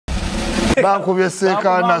Bakubye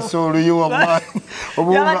sekana soluyi wallahi.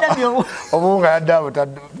 Obunga yadabo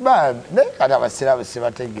ba ne kada basira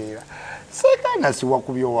sibategeera. Sekana si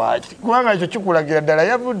wakubye wachi. Kubanga ekyo kikulagira ddala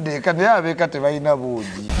yavudde kati yabeeka tebalina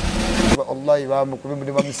buugi. Wallahi bamukubye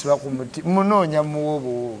muri bamisiba ku muti munoonya muwo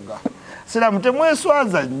obuwunga. Sira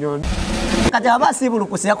mutemweswaza nnyo. Kati abasibulu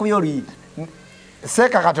kusiya kubyo oluyi.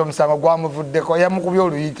 Seka kati omusango gwamuvuddeko yamukubye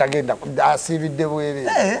oluyi tagenda asibidde bwere.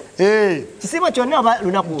 Kisibo kyonna aba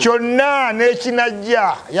lunaku. Kyonna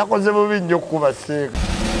n'ekinajja yakoze bubi nnyo okukuba Seka.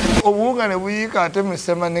 Obuwunga ne buyiika ate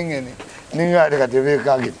musema n'engene n'engate kati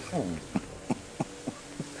beekage.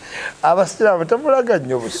 Abasiraamu temulaga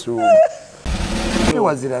nnyo busuumu.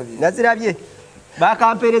 Wazirabye. Nazirabye.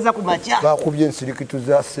 Bakampereza ku macha. Bakubye ensirikitu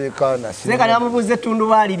za Sekana. Seka namubuze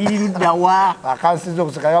tundubaali liri luddawa. Akansiza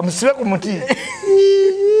okuseka musibe ku muti.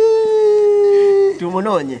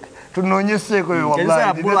 Tumunoonye. Tunoonye Seko yo wallahi. Kenza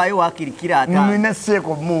abulayo wakirikira ata. Nina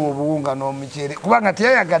Seko mu obuwunga n'omukyere. Kubanga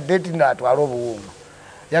tiyayagadde eti n'atwala obuwunga.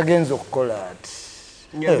 Yagenza okukola ati.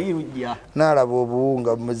 Nyabirujja. Nalaba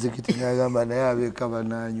obuwunga mu muzikiti n'agamba naye abeeka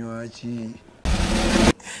bananywa ki.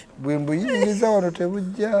 Bwe mbuyingiza wano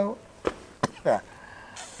tebujjaawo.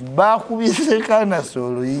 Bakubye Sekana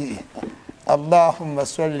soluyi. Allahumma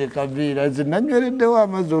salli kabira. Zinanywereddewo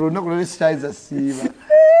amazzi olunaku lwali sitayinza siiba.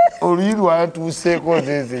 Oluyi lwatuuseeko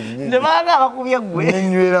nzeze nnyini. Ne baga bakubye ggwe.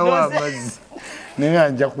 Nenywerawo amazzi. Nenga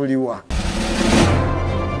nja kuliwa.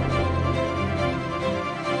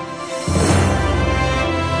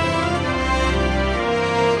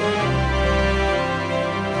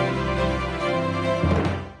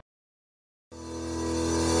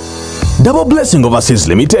 Double Blessing Overseas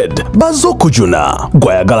Limited, bazokujuna.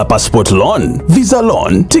 Gwayagala passport loan, visa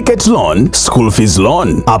loan, ticket loan, school fees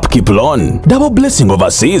loan, upkeep loan. Double Blessing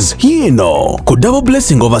Overseas, yino. Ku Double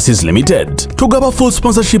Blessing Overseas Limited, tugaba full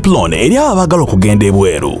sponsorship loan eri abagala okugenda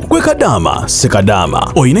ebweru. Gwe kadama,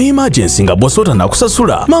 sekadama. Oyina emergency nga bw'osota na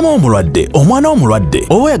kusasula. Mama omulwadde, omwana omulwadde,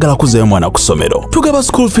 oba oyagala kuzayo mwana ku ssomero. Tugaba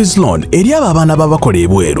school fees loan eri abaana babakola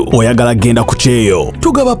ebweru. Oyagala genda ku kyeyo.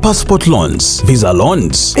 Tugaba passport loans, visa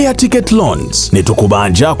loans, air ticket loans. Ne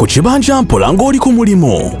tukubanja ku kibanja mpola ng'oli ku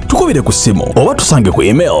mulimu. Tukubire ku ssimu oba tusange ku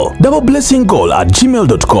email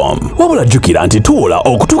doubleblessinggoal@gmail.com. Wabula jjukira nti tuwola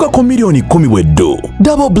okutuuka ku milioni 10 bweddu.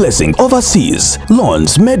 Double Blessing Overseas,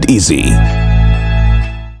 loans made easy.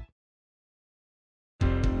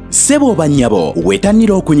 Sebo banyabo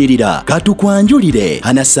wetanira okunyirira katukwanjulire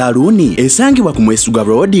hana saluni esangibwa ku Mwesuga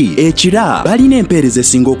Road ekira balina empeereza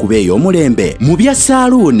esinga okuba ey'omulembe mu bya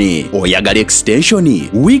saluni. Oyagala extension,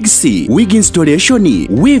 wigs, wig installation,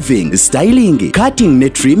 weaving, styling, cutting ne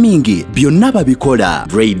trimming byonna babikola.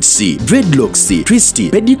 Braids, dreadlocks,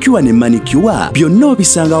 twist, pedicure ne manicure byonna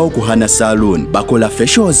obisangawo ku Hana Saloon. Bakola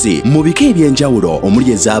facials mu bika eby'enjawulo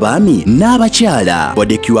omuli ez'abaami n'abakyala.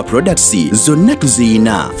 Bodicure products zonna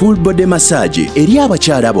tuziyina. Full body massage eri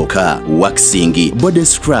abakyala bokka, waxing, body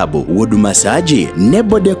scrub, wood massage ne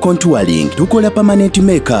body contouring. Tukola permanent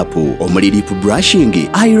makeup omuli lip brushing,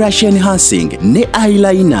 eyelash enhancing ne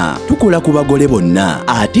eyeliner. Tukola ku bagole bonna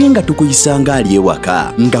ate nga tukuyisanga ali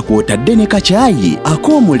ewaka nga kwotadde ne kacaayi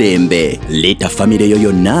ak'omulembe. Leeta famire yo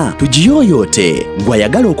yonna tugiyoyoote.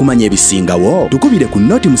 Gwayagala okumanya ebisingawo tukubire ku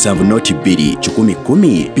noti 7 noti 2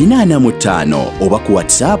 10 45 oba ku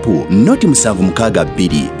WhatsApp noti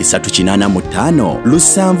 762 385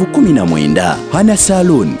 719. Hana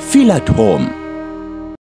Saloon, feel at home.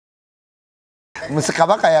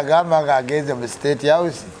 Musikabaka yagamba nga agenze mu State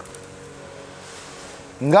House.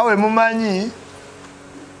 Ngawe mumanyi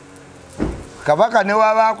Kabaka ne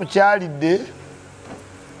waba akukyalidde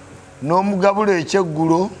n'omugabula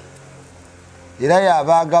ekyeggulo era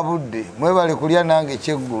yaba agabudde. Mwebale kulya nange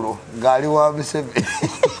ekyeggulo ng'ali wa Museveni.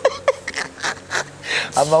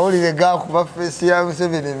 Amawulire gakuba fesi ya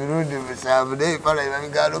Museveni emirundi 7 naye pala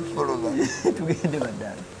ebigalo fuluma. Tugende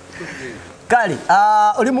baddala. Kali,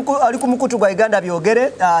 oli ku mukutu gwa Uganda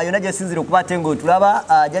byogere, yonna gye sinzire okuba tengo otulaba,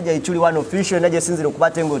 jjajja Ichuli One Official yonna gye sinzire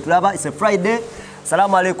okuba tengo otulaba. It's a Friday.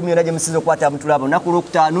 Salamu alaikum yonna gye musinze okukwata mutulaba. Olunaku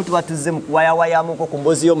lwokutaano tuba tuzze mu kuwayawayamuko ku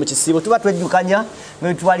Mboozi y'omu Kisiibo. Tuba twejjukanya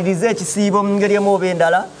nga tutwalirize ekisiibo mu ngeri emu oba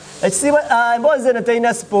endala. Ekisiibo Mboozi eno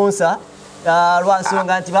terina sponsor.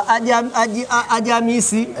 Lwansonga nti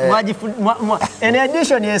ajamisi in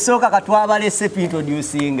addition yesooka katwabalese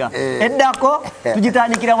introducinga eddako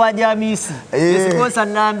tugitandikira wajamisi sponsor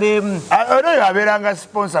number emu oyo abeeranga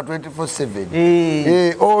sponsor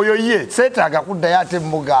 24/7 oyo ye seetaaga kuddayo ate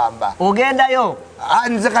mugamba ogendayo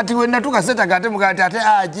nze kati wenna tukaseetaaga ate mugamba ate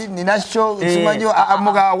aji nina show simanyi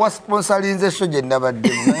muga wa sponsorinze show gye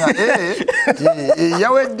nnabaddemu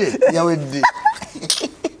yawedde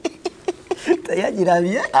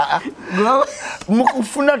Yajirabye.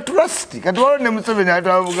 Mukufuna trust. Kati walo ne Museveni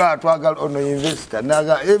atavuga atwagala ono investor.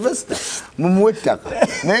 Naga investor mumuwetaka.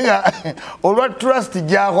 Nenga olwa trust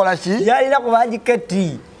gyakola ki? Yalina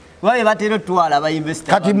kubagiketi. Wabe batero twala ba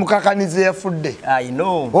investor. Kati mukakanize yafudde. I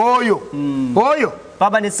know. Oyo. Oyo.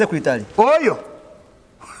 Permanent secretary. Oyo.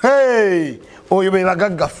 Hey. Oyo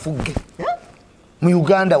bebagagga fuge. Mu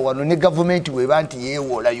Uganda wano ne government weba nti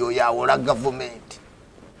yeewola yo yawola government.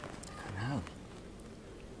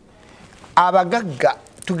 Abagagga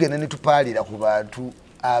tugenda ne tupaalira ku bantu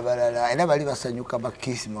abalala era bali basanyuka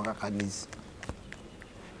bakisi makakanizi.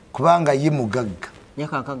 Kubanga ye mugagga.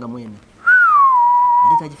 Nyakankanga mwene.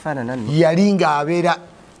 Alitajifana nani? Yalinga abeera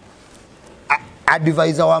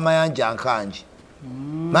advisor wa Mayanja Nkanji.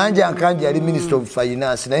 Mayanja Nkanji yali Minister of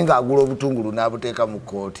Finance naye ng'agula obutungulu n'abuteeka mu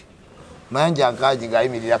kooti. Mayanja Nkanji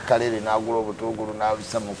ng'ayimirira Kalere n'agula obutungulu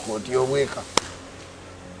n'abisa mu kooti y'obweka.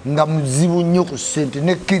 Nga muzibu nnyo ku ssente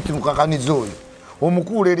ne kiti mukakanizo oyo.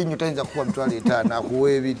 Omukuula erinnya tayinza kukuwa mitwalo 5 akuwa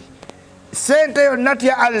 2. Ssente yonna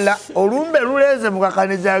tya Allah olumbe luleeze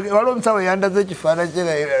mukakaniza waliwo omusawo yandaze ekifaananyi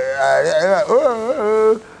kye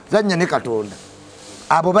zanya ne Katonda.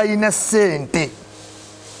 Abo balina ssente.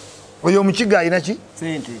 Oyo omukiga alina ki?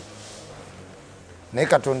 Ssente. Naye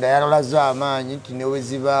Katonda yalolaze amaanyi nti ne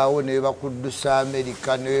wezibaawo ne bakuddusa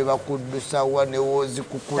Amerika ne bakuddusa wa ne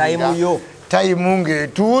wozikukulira. Tayimu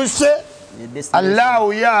ng'etuuse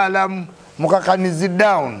Allahu ya'lamu mukakanizi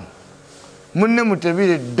down. Munne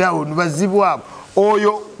mutebire down bazibwabo.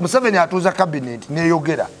 Oyo Museveni atuuza cabinet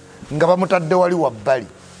neeyogera nga bamutadde wali wabbali.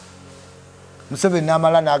 Museveni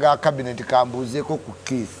n'amala n'aga cabinet kambuuzeeko ku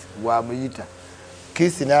Keith wamuyita.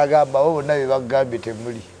 Keith n'agamba bo bonna bye bagambye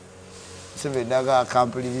temuli. Museveni n'aga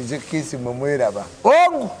kampulirize Keith mwe mweraba.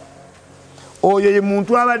 Oyo ye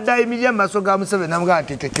muntu abadde ayimirira mu maaso ga Museveni n'amugamba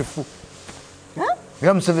nti tekifu.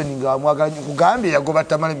 Nga Museveni ng'amwagala kugambye yagoba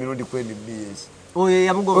Tamale mirundi ku NBS. Oyo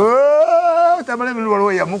yamugoba. Tamale mirundi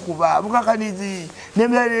waliwo yamukuba mukakanizi ne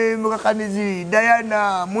mukakanizi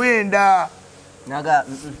Diana Mwenda. Naga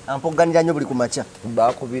ampoganira nnyo buli ku makya.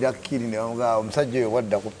 Bakubira kkiri ne bamugamba omusajja oyo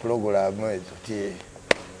wadda ku pulogulaamu ezo ti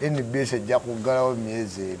NBS ejja kuggalawo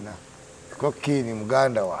myezi 4. Ko kkiri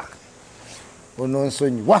muganda wange. Ono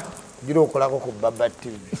nsonyiwa gira okolako ku Baba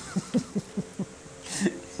TV.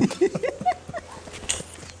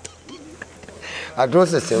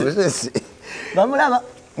 Atosese. Bamulaba.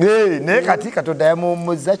 Naye kati Katonda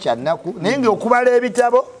yamuwummuzza kyannaku. Naye ng'okubala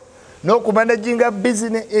ebitabo n'okumanaginga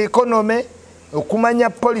business economy okumanya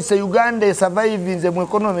police Uganda esurvivinze mu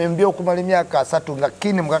economy mbi okumala emyaka 3 nga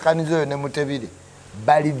kini mukakanizi oyo ne Mutebire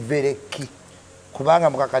bali vereki. Kubanga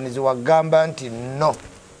mukakanizi wagamba nti no.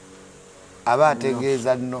 Aba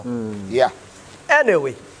ategeeza no. Yeah.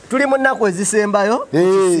 Anyway. Tuli mu nnaku ezisembayo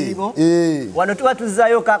Yekisiibo wano tuba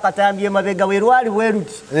tuzzaayo kakatambye mabega werwali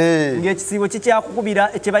weruti ng'ekisiibo kikyakukubira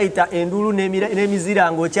kye bayita endulu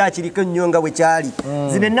n'emizira ng'okyakiriko nnyo nga bwe kyali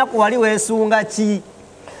zino ennaku wali weesunga ki?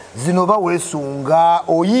 Zino ba weesunga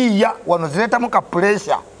oyiiya wano zireetamu ka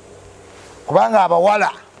pressure kubanga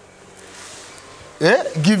abawala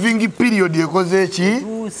giving period ekoze ki?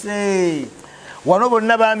 Wano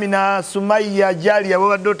bonna Bamina Sumaiya Jali abo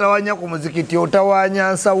badde otawanya ku muzikiti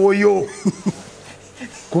otawanya nsawoyo.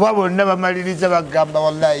 Kuba bonna bamaliriza bagamba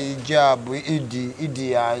wallahi ijabu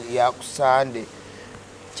idi ya kusande.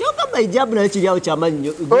 Kyokamba ijabu nayo kiri awo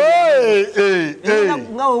kyamanyi.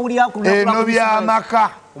 Nga owulira kulwa. No byamaka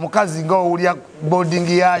omukazi nga owulira boarding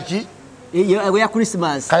yaki? Ya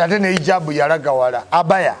Christmas. Kati ate ne ijabu yalaga wala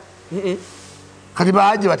abaya. Kati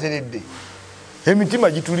baaje bateredde. Emitima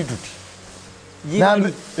gituli tuti.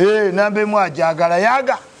 Nambe mwajagala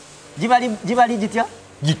yaga jibali jitya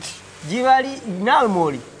giti jibali nawe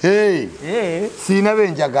moli sina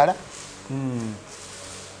benjagala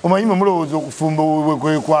omanyi mulowooza okufumba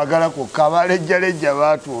we kwagala ko kabalejjaleja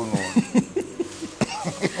baatu ono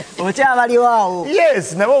okyabali waawo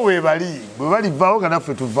yes nabo bwe bali vaawo nga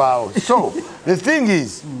naffe tuvaawo so the thing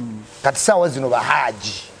is kati saawa zino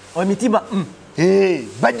bahaji omitima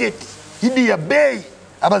budget hidi ya bei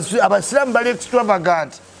abasiramu bali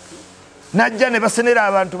extravagant najja ne basenera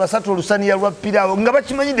abantu basatu olusaniya lwa pirawo nga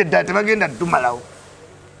bakimanyidde ddala tebagenda tumalawo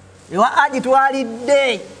ewa aji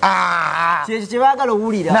twalidde kyekyo kye baagala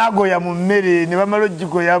owulira n'agoya mu mmere ne bamala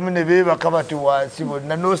ogigoyamu ne beebaka bati wansi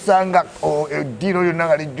bonna n'osanga eddiiro lyonna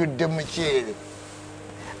nga lijjudde muceere.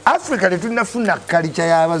 Africa tetunnafuna kalica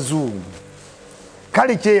y'abazungu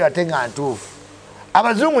kalica eyo ate nga ntuufu.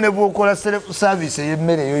 Abazungu ne bw'okola service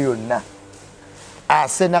ey'emmere eyo yonna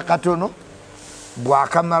asena katono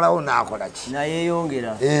bwakamalawo nakola ki naye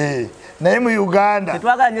yongera naye mu Uganda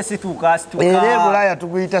tetwaganye situka era Bulaya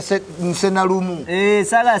tuguyita nsenalumu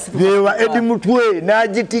sala situka yewa edi mutwe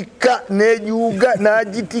nagitikka nejuga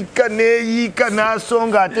nagitikka neyiika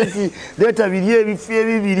nasonga ateti leta biri ebifi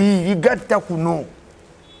ebibiri bigatta kuno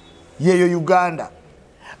yeyo Uganda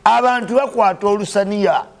abantu bakwata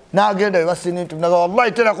olusaniya nagenda webasintu naga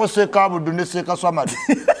wallahi tera ko sekabudu ne sekaswamadu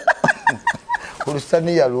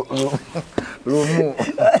olusaniya lumu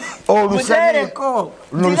olusaniya ko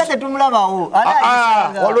ndigate tumulabawo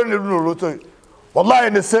walone luno luto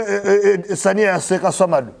wallahi ne saniya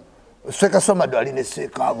sekaswamadu ali ne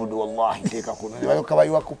sekabudu wallahi teka kuno ne bayoka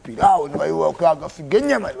bayiwa kupirawo ne bayiwa kaga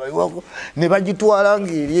figenyama ne bayiwa ne bagitwala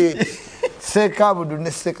ngiri sekabudu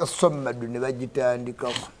ne sekaswamadu ne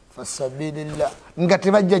bagitandikako fasabilillah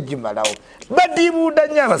ngati bajjimalawo badibuda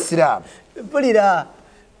nya abasiramu pulira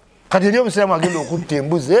kati lyo musiramu agenda okutta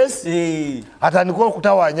embuzi atandika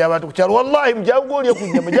okutawanya abantu ku kyalo wallahi mujangu olye ku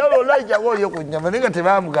nnyama jalo wallahi jangu olye ku nnyama naye nga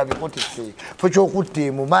tebamugambye kotese fo kyokutta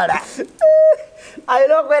emumala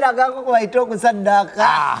ayina okweragako kubaita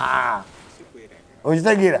okusaddaaka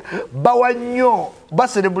okitegeera bawa nnyo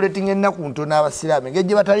baserebulating ennaku ntono abasiraamu engeri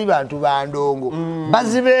gye batali bantu bandongo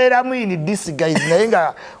bazibeeramu ini disguise naye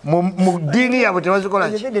nga mu ddiini yaabwe tebazikola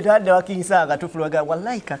ki twadde wakiisa akatufulwaga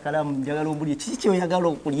wallahi kakalamu njagala ombulye kiki kyoyagala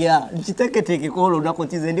okulya nkiteeketeekeko olunaku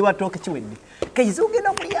kize ndi watooke kiwedde kaize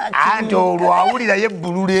ogenda kulya anti olwo awulirayo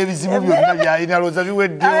ebbululu ebizibu byonna byalina looza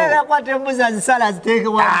biweddeokwata embuzi azisala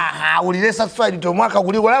aziteekewa awulire satisfied omwaka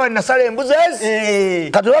guli walaba nasala embuzi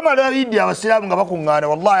ezi kati bamala biddi abasiraamu nga bakuŋŋaana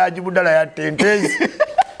wallahi agibuddala yatta entezi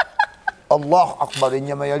Allahu akbar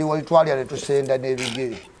ennyama yali walitwalya ne tusenda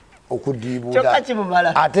n'ebigere okudiibuuda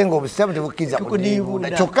ate ng'obusiraamu tebukkiriza kudiibuuda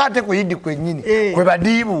kyokka ate ku yiddi kwennyini kwe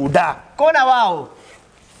badiibuuda koona waawo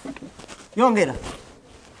yongera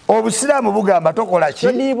obusiraamu bugamba tokola ki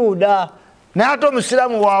todiibuuda naye ate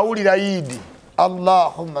omusiraamu waawulira yiddi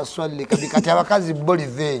Allahumma salli kati abakazi bo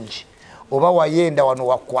revenge oba wayenda wano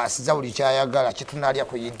wakwasiza buli kyayagala kyetunaalya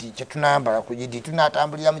ku yidi kyetunayambala ku yidi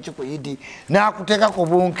tunatambulira muki ku yidi nakuteeka ku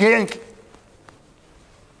bunkenke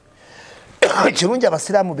kirungi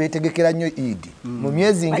abasiraamu beetegekera nnyo idi mu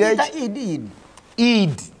myezi ng'egi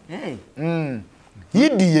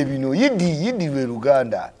yidi ye bino yidi lwe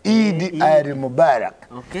Luganda idi al mubarak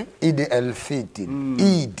idi al fitr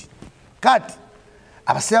idi kati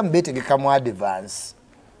abasiraamu beetegeka mu advance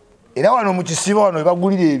era wano mu kisibo wano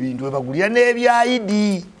webagulira ebintu webagulira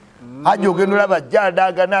n'ebyayidi hajja ogenda olaba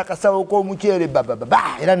jjadaaga n'akasawo k'omuceere bababa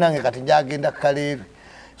era nange kati njagenda kaleebe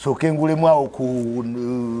sooke ngulemu awo ku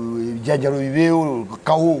ebijjanjalo bibeewo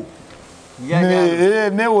kawo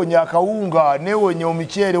newonya akawunga newonya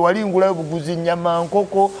omuceere wali ngulayo buguzi nnyama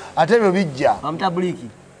nkoko ate byo bijja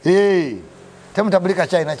temutabulika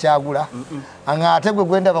kyalina kyagula nga ate gwe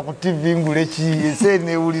gwendaba ku TV ngule ki ese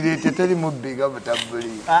newulire teteri mubbiga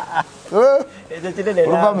mutabulika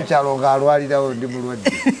oluva mukyalo ng'alwalirawo ndi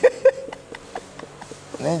mulwadde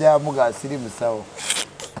nenjamuga asiri musawo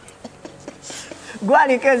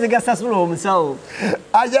gwaliko ezigasasula omusawo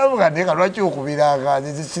ajamuga neka lwaki okubiranga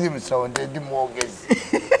nzisiri musawo ndi mwogezi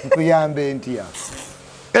nkuyambe ntya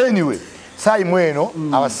anyway saayimu eno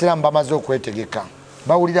abasiraamu bamaze okwetegeka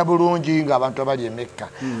bawulira bulungi ng'abantu abali emekka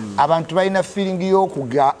abantu balina feeling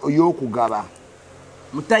y'okugaba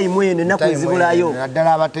mutayimu eno ennaku ezibulayo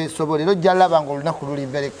naddala abateesobola era ojja laba nga olunaku luli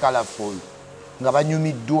very colorful nga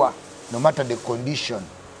banyumiddwa no matter the condition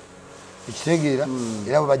ekitegeera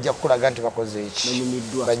era bwe bajja kukulaga nti bakoze eki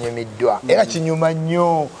banyumiddwa era kinyuma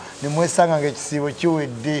nnyo ne mwesanga ng'ekisiibo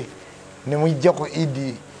kiwedde ne mujja ku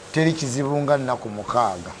idi teri kizibu nga nnaku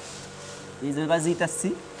 6 ezo baziyita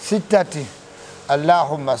sitati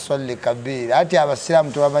Allahumma salli kabira ati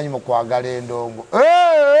abasiraamu tebamanyi mu kwagala endongo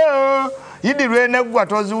yidi lweneggwa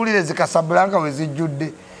toziwulire zikasablanka we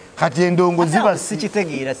zijjudde kati endongo ziba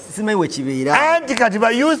sikitegeera simanyi we kibeera anti kati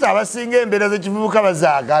bayusa abasinga embeera z'ekivubuka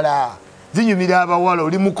bazaagala zinyumira abawala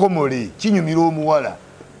oli mukomole kinyumira omuwala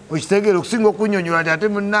okitegeera okusinga okunyonyola nti ate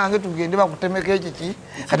munnange tugende bakutemeka ekiki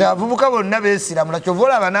kati abavubuka bonna beesiramu nakyova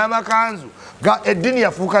olaba n'amakanzu eddiini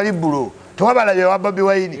yafuuka libulo tewabalabye wa Bobi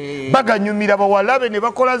Wine baganyumira bawalabe ne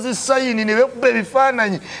bakola zisayini ne bekuba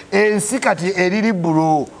ebifaananyi ensi kati eri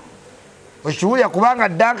libulo okiwulya kubanga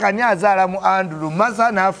Dankani azaala mu Andrew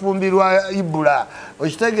Masa n'afumbirwa Ibula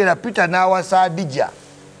okitegeera Peter n'awasa Adija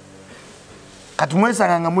kati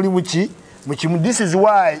mwesanga nga muli muki this is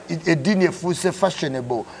why eddiini efuuse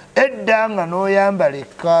fashionable edda nga n'oyambala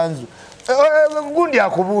ekkanzu gundi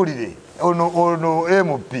akubuulire ono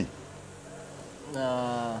MP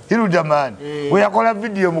Hirujaman we yakola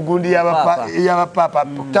video mugundi y'abapapa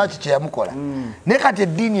taki kye yamukola ne kati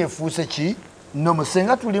eddiini efuuse ki no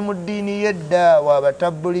musenga tuli mu ddiini yedda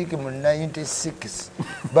w'abatabuliki mu 96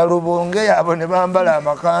 balubonge abo ne bambala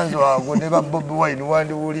amakanzu ago ne ba Bobi Wine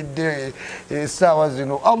wandiwulidde essaawa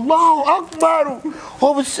zino Allahu akbar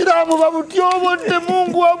obusiraamu babutyobodde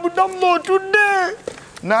Mungu abudallah otudde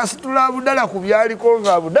nasitula Abudala ku byaliko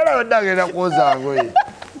nga Abudala badde agenda kwoza ngoye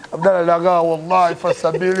Abudala laga wallahi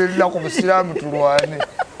fasabilillah ku busiraamu tulwane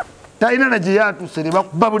talina na gye yatuuse ne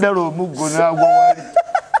bakuba Abudala omuggo n'agwa wali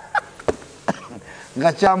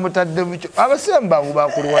nga kyamutadde mucyo abasiramu bangu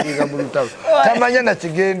bakulwanira mu lutalo tamanya na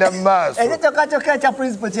kigenda mu maaso ekyo kyokka kya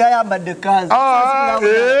principal kyayambadde kanzu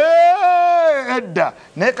edda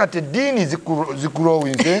naye kati eddiini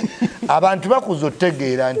zikulowinze abantu bakuza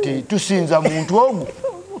otegeera nti tusinza muntu ogwo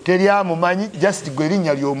teryamumanyi just gwe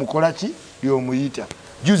erinnya ly'omukola ki ly'omuyita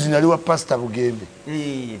juzi nali wa pasita Bugembe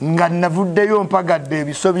nga navuddeyo mpagadde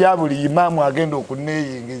ebiso bya buli imaamu agenda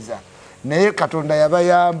okuneeyingiza naye Katonda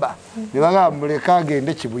yabayamba ne bagamba muleka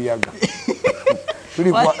agende Kibuyaga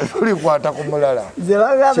tulikwata ku mulala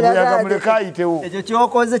Kibuyaga muleka ayitewo ekyo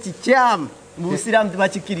kyokoze kikyamu mu busiraamu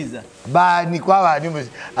tebakikkiriza baani kwabaani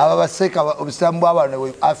aba baseka obusiraamu bw'abaana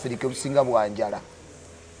bwe Africa obusinga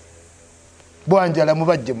bwanjala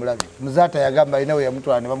mubajje mulabe muzaata yagamba alina we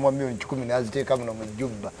yamutwala ne bamuwa milioni 10 n'aziteeka muno mu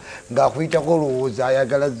jjubba ng'akuyitako olowooza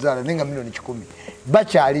ayagala zzaala naye nga milioni 10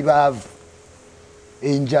 bakyali baavu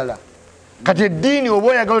enjala kati eddiini oba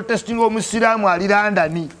oyagala otestinga omusiraamu ali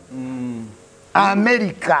London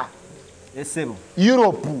America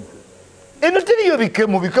Europe eno teriyo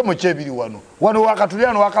bikemo kyebiri wano wakatuli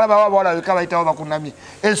wano wakalaba wabawala bika bayitawo bakunamye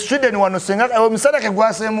Sweden wano senga omusadake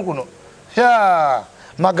gwaseemu kuno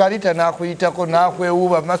Margarita nakuyitako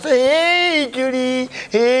nakwewuuba maso Julie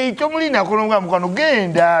tomulina kulonga mukano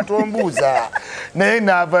genda tombuuza naye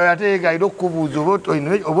naava ate gaira okubuuza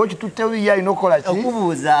oba okituttewo ye alina okukola ki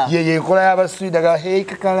okubuuza ye enkola y'Abaswidi aga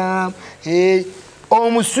kakalaamu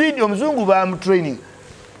Omuswidi omuzungu bamutraining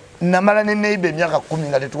namala ne neighbor emyaka 10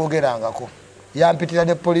 nga tetwogerangako yampitira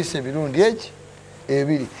ne poliisi ebirundi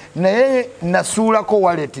ebiri naye nasuulako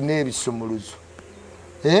wallet n'ebisumuluzo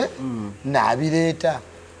nabireeta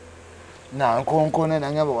nankonkona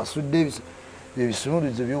nangamba wasudde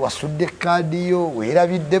ebisumuluzo byo wasudde kaadi yo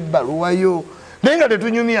weerabidde ebbaluwa yo naye nga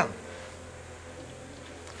tetunyumya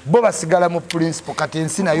bo basigala mu principle kati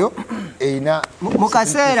ensi nayo eina mu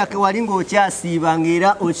kaseera ke wali ng'okyasiibanga era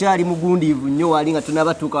okyali mugundiivu nnyo wali nga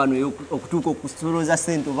tunabatuuka wano okutuuka okusolooza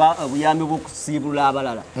ssente oba obuyambi bw'okusiibula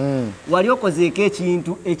abalala wali okozeeko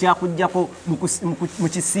ekintu ekyakuggyako mu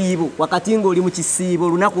kisiibo wakati ng'oli mu kisiibo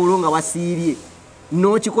olunaku olwo nga wasiirye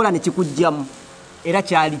n'okikola ne kikuggyamu era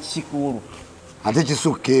kyali kikulu ate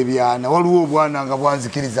kisukka ebyana waliwo obwana nga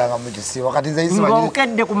bwanzikirizanga mu kisiibo wakati nze Isma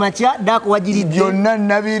ng'okedde ku makya Dako wagiridde byonna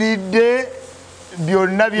nabiridde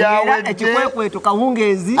byonna byawedde ekikwekweto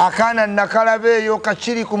kawungeezi akaana nakalaba eyo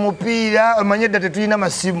kakiri ku mupiira omanye dda tetulina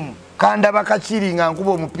masimu kandaba kakiri nga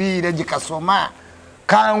nkuba omupiira gikasoma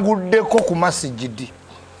kanguddeko ku masigidi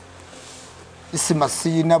Isma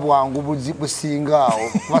siina bwangu busingaawo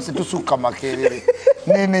kuba situsukka makerere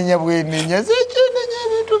nenenya bwenenya zekyenenya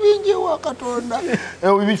ebintu bingi wa Katonda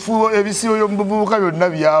ebisiibo by'omububuuka byonna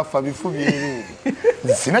byafa bifu byereere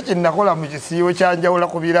sina kye nakola mu kisiibo kyanjawula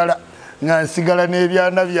ku birala nga nsigala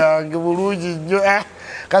n'ebyana byange bulungi nnyo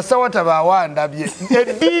kasawata bawandabye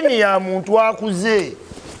eddiini ya muntu akuze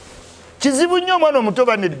kizibu nnyo omwana omuto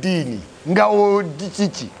ba n'eddiini nga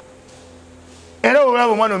kiki era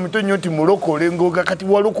olaba omwana omuto nnyo nti mulokole ngoga kati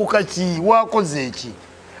walokoka ki wakoze eki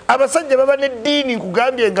abasajja baba n'eddiini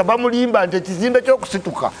nkugambye nga bamulimba nti ekizimbe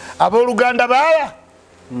ky'okusituka abooluganda baaba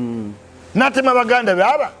n'atema baganda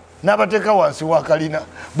baaba n'abateeka wansi wa kalina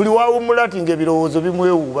buli wawummula ati ng'ebirowoozo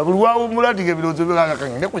bimwewuuba buli wawummula ati ng'ebirowoozo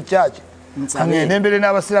kangende ku kyaki kangende embere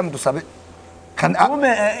n'abasiraamu tusabe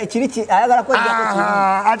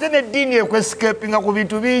ate n'eddiini ekwescapinga ku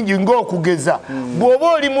bintu bingi ng'okugeza bw'oba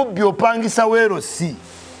oli mubbi opangisa weerosi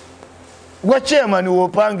wa chairman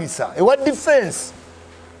w'opangisa ewa defense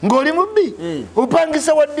ng'oli mubbi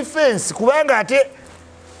opangisa wa defense kubanga ate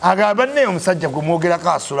agamba naye omusajja gwe mwogerako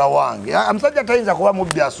asula wange omusajja tayinza kuba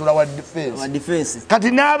mubbi asula wa defense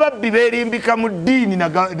kati n'ababbi beerimbika mu ddiini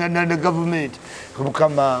na gavumenti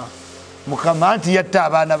mukama anti yatta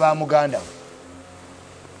abaana ba muganda we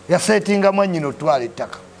yasetinga mwannyina otwala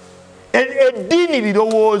ettaka eddiini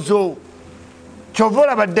birowoozo kyova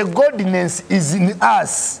olaba the godness is in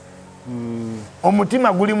us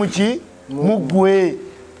omutima guli muki mugwe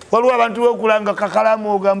waliwo abantu bokulanga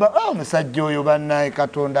kakalaamu ogamba omusajja oyo bannaye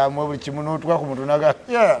Katonda amwe buli kimu n'otwa ku muntu naga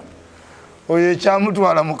oyo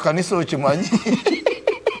ekyamutwala mu kkanisa okimanyi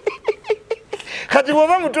kati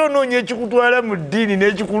bw'oba muto onoonya ekikutwala mu ddiini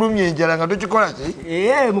n'ekikulumya enjala nga tokikola ki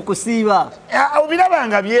mu kusiiba obiraba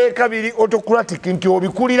nga byekabiri autocratic nti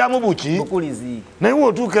obikuliramu buki bukulizi naye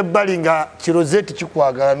bw'otuuka ebbali nga kirozeti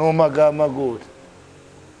kikwagala n'omagaamagoota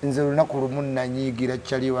nze lunaku lumu nanyiigira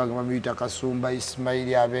kyali wange bamuyita Kasumba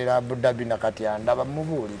Ismaili abeera Abu Dhabi nakati andaba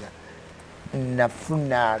mubuulira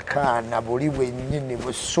nafuna akaana buli bwennyini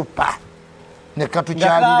busupa ne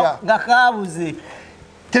katukyalira nga kaabuze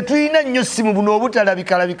tetulina nnyo simu buno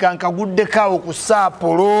obutalabikalabika nkaguddekaawo ku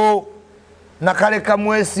saapolo nakaleka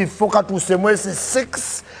mwesi 4 katuuse mwesi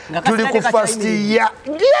 6 tuli ku fast ya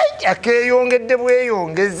akeeyongedde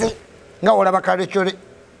bweyongezi nga olaba kalekyole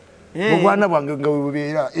obwana bwange nga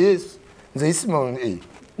webubeera nze Isma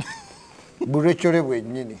bulekyole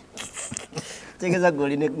bwennyini tegeza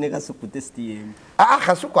goli ne Kasuku test yemu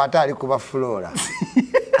Kasuku ate ali kuba Flora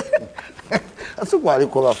Kasuku ali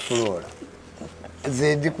kuba Flora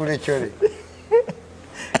nze ndi kulekyole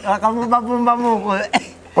akavumbavumbamuko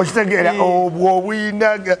okitegeera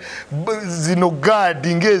obwina zino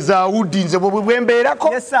gaadi ng'ezaawudi nze bwe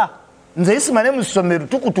bwembeerako nze Isma ne mu ssomero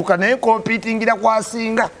tukutuka naye kompitingira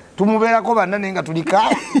kwasinga tumubeerako banna naye nga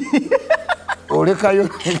tulikaawo olekayo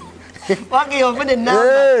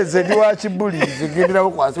ze ndi wa kibuli zigenderawo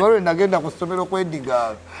kwasi waliwo nagenda ku ssomero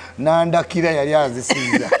kw'Eddigaalo nandakira yali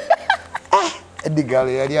azisiiza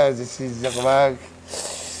Eddigaalo yali azisiiza kubanga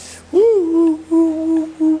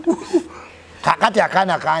kakati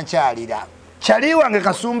akaana kankyalira kyali wange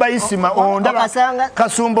Kasumba Isma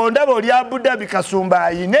Kasumba ondaba oli Abu Dhabi Kasumba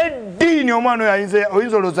ayina eddiini omwana oyo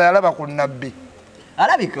oyinza olowooza yalaba ku nnabbi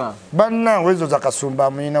alabika bannange ezo za Kasumba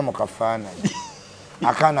amuyina mu kafaananyi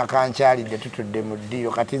akaana kankyalidde tutudde mu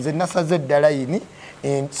ddiiro kati nze nasaze eddala yini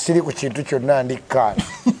siri ku kintu kyonna ndikkaana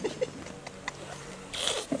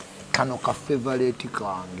kano ka favorite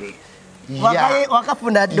kange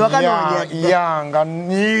wakafuna dde yanga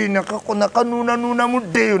nakanuunanuuna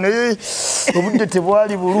muddeeyo naye obudde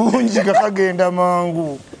tebwali bulungi kakagenda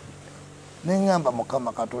mangu neŋŋamba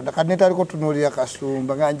Mukama Katonda kati netaliko tunuulira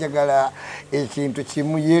Kasumba nga njagala ekintu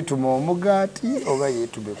kimu yeetuma omugaati oba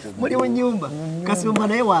yeetume ku muli mu nnyumba Kasumba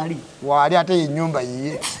naye waali ate yennyumba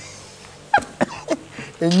yiye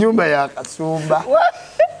ennyumba ya Kasumba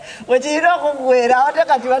wekirina okugwera ate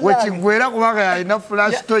kati wekigwera kubanga yalina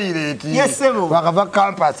flash toilet wakava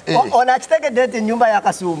campus ono akitegedde nti ennyumba ya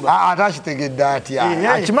Kasumba ate akitegedde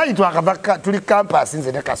atya akimanyi tuli campus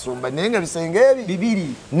nze ne Kasumba naye nga bisenge ebi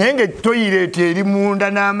bibiri naye nga toilet eri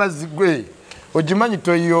munda n'amazzi gwe ogimanyi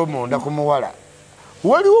toyi y'omunda ku muwala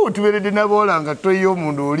waliwo wetubeeredde naboola nga toyi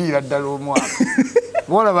y'omunda oliira ddala omwaka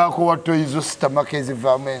bola bakuwa toyi zo sitamaka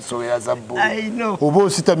ezivaamu ensowera za bbulu oba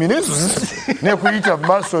ositamye nezo nekuyita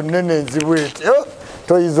maaso nene enzibweti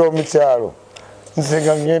toyi z'omukyalo nze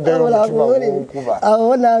nga ngendayo omutima gunkuba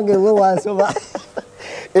awo nange we wansoba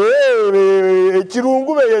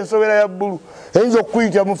ekirungume yensobera ya bbulu eyinza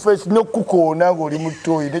okuyita mu feesi nokukoona ngaoli mu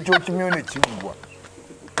toyi nekyokimyo nekiggwa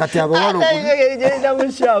kati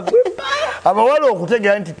abawala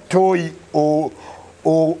okutegera nti toyi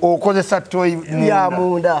okozesa toyi ya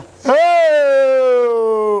munda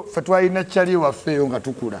fe twalina kyali waffeeyo nga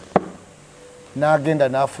tukula n'agenda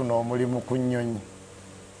n'afuna omulimu ku nnyonyi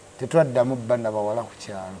tetwaddamu banna bawala ku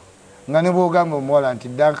kyalo nga ne bwogamba omuwala nti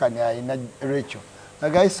Duncan alina Rachel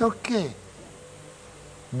aga Asooke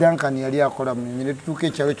Duncan yali akola mu nnyonyi ne tutuuka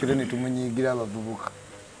ekyalo kyonna ne tumunyiigira abavubuka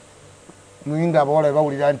muyinga abawala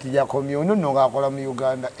bawulira nti yakomye ono nno ng'akola mu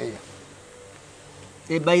Uganda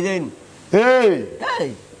by then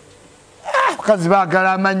abakazi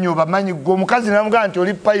baagala amannyo bamanyi gwe omukazi namugamba nti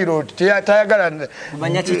oli pilot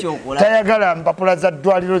tayagala mpapula za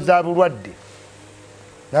ddwaliro za bulwadde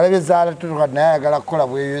nalabye Zaala tutuka naye ayagala kukola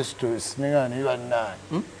bweyestos nengana naye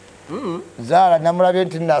bannaani Zaala namulabye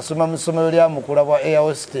nti nasoma mu ssomero lya mukula bwa air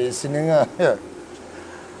hostess nengana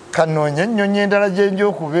kanoonya ennyonyi endala gyenja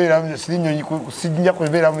okubeeramu sijja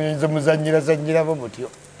kubeera mu nnyonyi zemuzanyirazanyirabo mutyo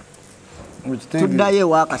tuddayo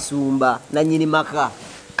ewa Kasumba nannyini maka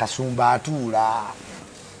Kasumba atuula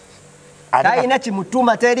talina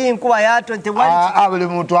kimutuma teri nkuba yato buli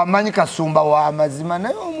muntu amanyi Kasumba wa mazima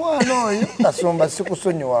naye omwana oyo Kasumba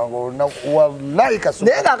sikusonyiwanga wallahi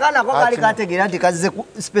Kasumba naye ng'akaanako kaali kategeera nti kazze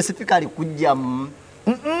specifically kujjamu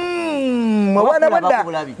mwana badda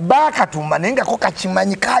bakatuma naye nga ko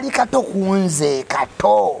kakimanyi kaali kato kunze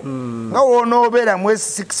kato nga wonoobeera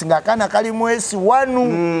mwesi 6 ng'akaana kali mwesi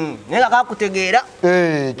 1 naye nga kakutegeera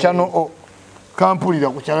kyano kampulira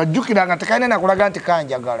ku kyalo jjukira nga tekalina nakulaga nti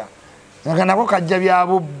kanjagala nga nako kajja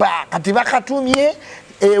byabubba kati bakatumye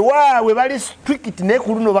ewaabwe bali strict naye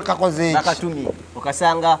ku luno bakakoze bakatumye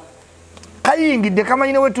okasanga kayingidde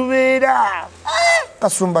kamanyine we tubeera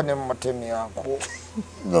Kasumba ne mutemi yako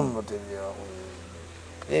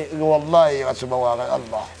wallahi Kasumba wa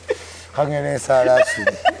Allah kangene sala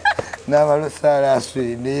asuli n'abalo sala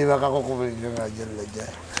asuli nebakako kubulira nga jalla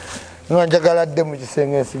jalla njagala Adde mu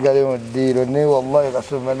kisenge nsigale mu ddiiro naye wallahi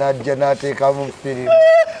Kasumba n'ajja n'ateekamu firimu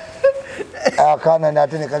akaana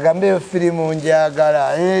n'ate ne kagamba eyo firimu njagala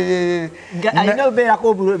alina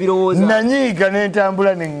obeerako birowooza nanyiiga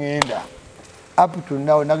n'entambula ne ŋŋenda up to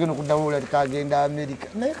now nagenda okuddamuula tikagenda America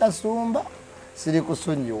naye Kasumba siri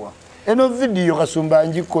kusonyiwa eno vidiyo Kasumba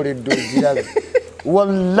njikoledde ogirabe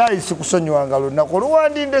wallahi sikusonyiwanga lunaku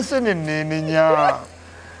olwandindese nenenenya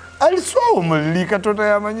aliswawo mulli Katonda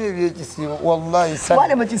yamanye ebyekisiibo wallahi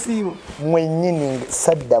wale mu kisiibo mwennyini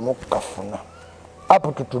saddamu kafuna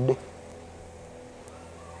up to today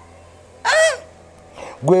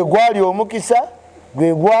gwe gwali omukisa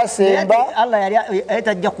gwe gwasemba Allah yali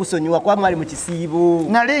etajja kusonyiwa kwa mwali mu kisiibo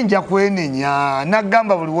nali nja kwenenya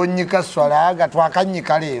nagamba buli wonnyika swalaga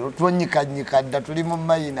twakanyika leero twonyikanyika dda tuli mu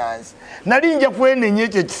minus nali nja kwenenya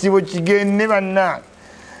ekyo ekisiibo kigende banna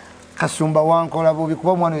Kasumba wankola bubi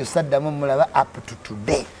kuba omwana oyo saddamu mulaba up to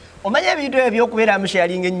today omanya ebintu ebyokubeera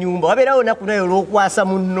amusharinga ennyumba wabeerawo naku nayo olwokwasa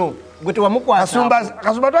munno gwe tewamukwasa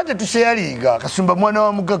Kasumba twate tusharinga Kasumba mwana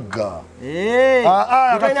wa mugagga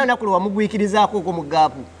talina naku lwamugwikirizaako okwo mu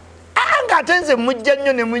gaapu ng'ate nze mujja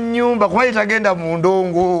nnyo ne mu nnyumba kuba yetagenda mu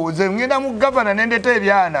ndongo nze ngenda mu gavana nendeta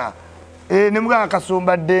ebyana ne mugamba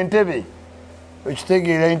Kasumba dde entebe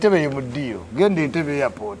ekitegeera entebe ye mu ddiiro genda entebe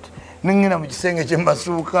airport nengenda mu kisenge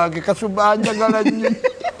kyembasuukage Kasumba anjagala nnyo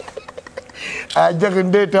ajja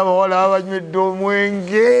kundeeta abawala abanywedde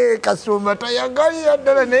omwenge Kasumba tayagalira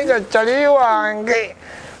ddala naye nga kyali wange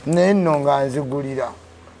naye nno nga nzigulira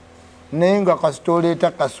naye nga kasita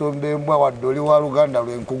oleeta Kasumba embwa wadde oli wa Luganda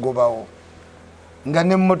lwenkugobawo nga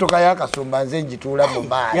n'emmotoka ya Kasumba nze njituula mu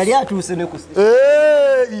maaso yali atuuse ne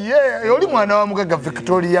oli mwana wa mugagga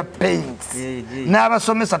Victoria Paints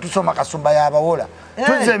n'abasomesa tusoma Kasumba y'abawola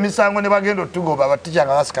tuzza emisango ne bagenda otugoba abatica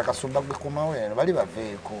nga basika Kasumba gwe komawo eno bali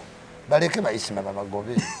baveeko baleke ba Isma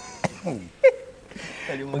babagobe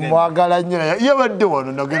mwagala nnyo ye badde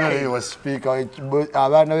wano nagenda naye wa speaker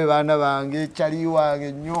abaana be baana bange kyali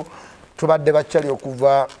wange nnyo tubadde bakyali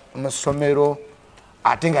okuva mu ssomero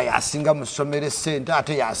ate nga yasinga mu ssomero essente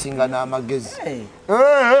ate yasinga n'amagezi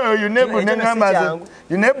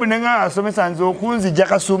yunebu neŋŋamba asomesa nze okunzijja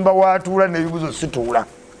Kasumba watuula n'ebibuzo situula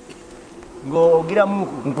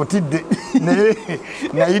ng'ogiramuku nkutidde naye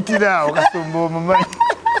nayitiraawo Kasumba omumanyi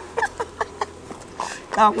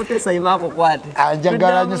kakutesa imaako kwate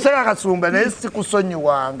anjagala nnyo sanga Kasumba naye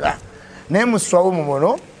sikusonyiwanga naye muswawo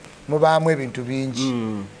mumono mubaamu ebintu bingi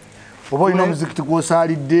oba olina omuzikiti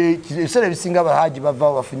gw'osaalidde ebiseera ebisinga abahaji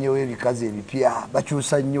bavaawo bafunyewo ebikazi ebipya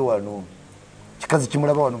bakyusa nnyo wano kikazi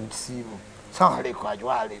kimulaba wano mu kisiibo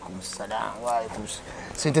salamualaikum salaam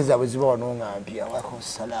sente zaabwe ziba wano nga mpya walaikum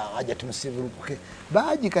salaam ajja tumusibulukuke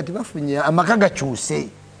baaji kati bafunye amaka gakyuse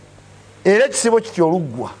era ekisiibo kityo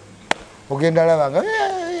oluggwa ogenda labanga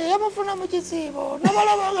yabafuna mu kisiibo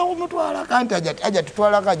nabalabanga kumutwala kanti ajja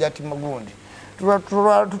tutwalako ajja ati magundi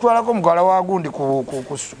tutwalako mugala wa gundi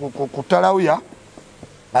ku talawuya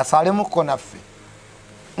asalemuko naffe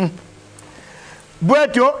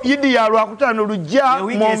bwetyo Idi ya Lwakutaano lujja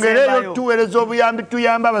mwongereyo tuweereza obuyambi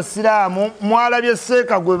tuyamba abasiraamu mwalabye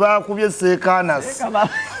seeka gwe bakubye seekanasi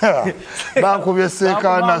bakubye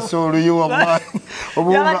seekanasi oluyi wallahi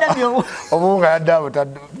obunga yadde abo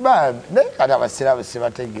naye kati abasiraamu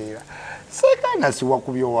sibategeera seekanasi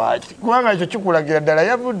wakubye waaki kubanga ekyo kikulagira ddala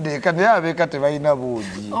yavudde eka naye abeeka tebalina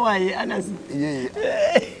buugi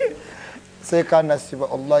seekanasi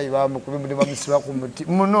wallahi bamukubye ne bamusiba ku muti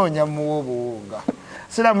munoonya muwa obuwunga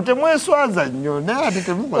siraamu temweswaza nnyo naye ate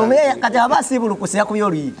temukola kati aba asiibulukuse yakubye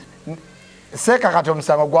oluyita seeka kati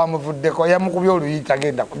omusango gwamuvuddeko yamukubye oluyita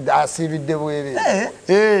agenda asiibidde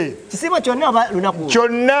bwereere kisiibo kyonna oba lunaku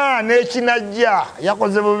kyonna n'ekinajja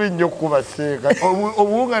yakoze bubi nnyo okukuba seeka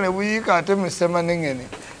obuwunga ne buyiika ate musema neŋŋene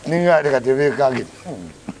niŋŋaate kati beekage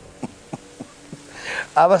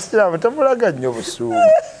abasiraamu temulaga nnyo busuubu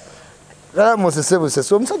kala musese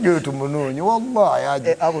busese omusajja oyo tumunoonye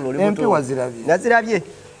wallahi empiwa zirabye nazirabye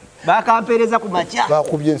bakampeereza ku makya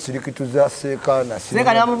bakubye ensirikitu za seekanasi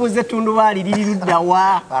seeka namubuuza ettundubaali liri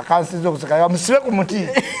luddawa akansiza okuseka musibe ku muti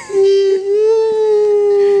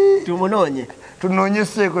tumunoonye tunoonye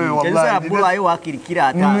seeko oyo wallahi wakirikira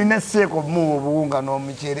ata nina seeko muwa obuwunga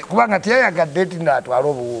n'omuceere kubanga teyayagadde eti naatwala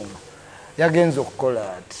obuwunga yagenza okukola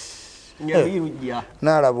ati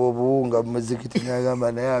n'alaba obuwunga mu muzikiti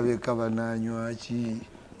n'agamba naye abeeka bananywaki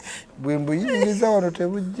bwe mbuyingiza wano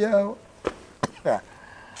tebujjawo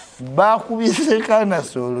bakubise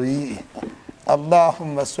kanasolo yi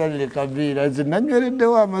Allahumma salli kabira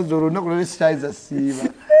zinanywereddewo amazolo nakulele sitaiza siiba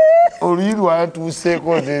oluyi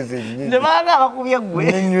lwatuuseeko zeze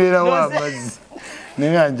nenywerawo amazzi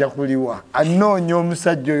naye nja kuliwa anoonya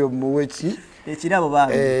omusajja oyo muweki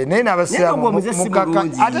naye n'abasiraamu mukaka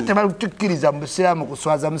ate tebalutukkiriza musiraamu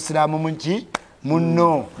kuswaza musiraamu muki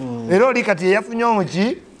munno era oli kati yeyafunye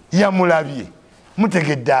omuki yamulabye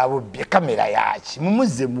mutegedde abubye kamera yaki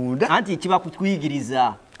mumuzze munda anti kiba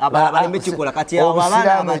kukuyigiriza abaleme kikola kati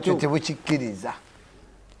obusiraamu ekyo tebukikkiriza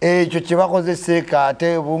ekyo kyebakozeseeka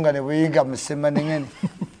ate obunga ne buyinga musema nengene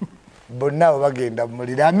bonna abo bagenda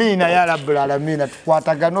mulira amina ya rabbul alamina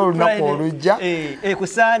tukwatagana olunaku olujja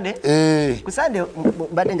kusande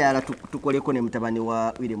badde njala tukoleko ne mutabani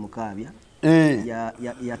wa wile mukabya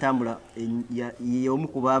yatambula y'omu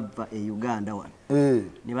ku bava e Uganda wano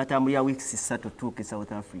ne batambulira weeks 3 tuuke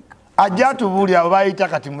South Africa ajja tubuulira abo bayita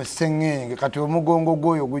kati mu Sengenge kati omugongo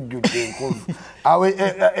gwoyo gujjudde enkovu awe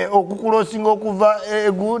okukulosinga okuva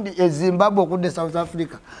egundi e Zimbabwe okudde South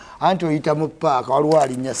Africa anti oyita mu paaka waliwo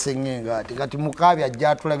alinnya Sengenge ati kati mukabya ajja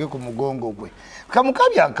atulage ku mugongo gwe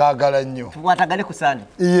kamukabya nkaagala nnyo tukwatagane ku Sande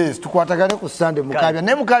yes tukwatagane ku Sande mukabya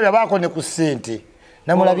ne mukabya baako ne ku ssente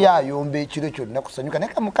namulabye ayomba ekiro kyonna kusanyuka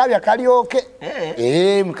naye kamukabya kalyoke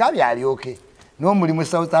mukabya alyoke n'omulimu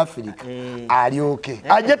South Africa alyoke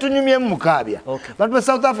ajja tunyumye mu mukabya bantu ba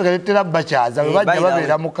South Africa letera bakyaza bajja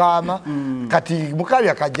babeera mukama kati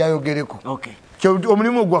mukabya kajja yogereko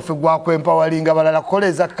omulimu gwaffe gwakwempawalinga balala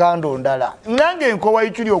koleza kando ndala nange enkowa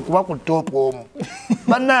yikyuli okuba ku top omu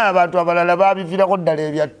banna abantu abalala babivirako ddala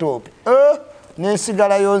ebya top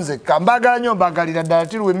nensigalayo nzekka mbagala nnyo mbagalira ddala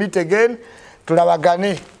till we meet again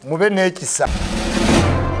tulabagane mube n'ekisa